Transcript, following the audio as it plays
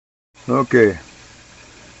Okay,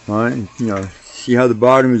 alright, see how the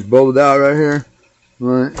bottom is bubbled out right here?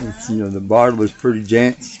 Right, it's, the bottle is pretty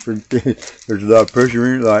dense, there's a lot of pressure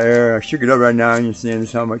in it, a lot of air. I shook it up right now and you're seeing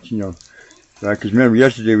this how much, right, because remember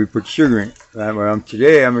yesterday we put sugar in it, right, well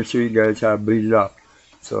today I'm going to show you guys how to bleed it off.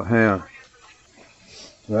 So hang on.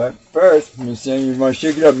 Right, first, I'm just saying you want to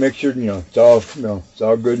shake it up, make sure, it's all, it's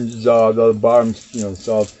all good and dissolved, all the bottoms,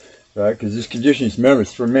 soft, right, because this condition is, remember,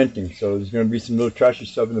 it's fermenting, so there's going to be some little trashy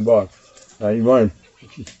stuff in the bottom. Right, you want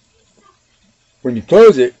to, when you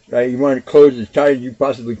close it, right, you want to close it as tight as you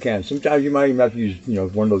possibly can. Sometimes you might even have to use,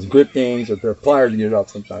 one of those grip things or a pair of pliers to get it off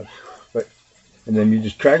sometimes. But, and then you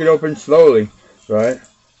just crack it open slowly, right,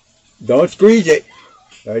 don't squeeze it,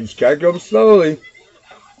 right, just crack it open slowly.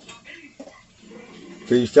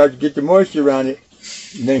 So you start to get the moisture around it,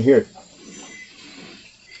 and then here,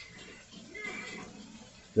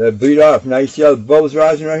 let it bleed off. Now you see how the bubbles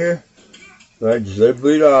rising right here? Right, just let it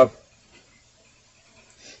bleed off.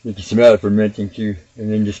 You can smell it fermenting too,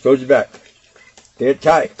 and then just close it back. Get it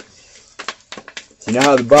tight. See now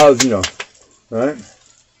how the bottles, right? You know what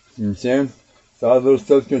I'm saying? So all the little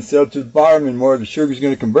stuff's going to settle to the bottom, and more of the sugar's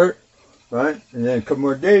going to convert, right? And then a couple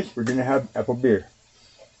more days, we're going to have apple beer.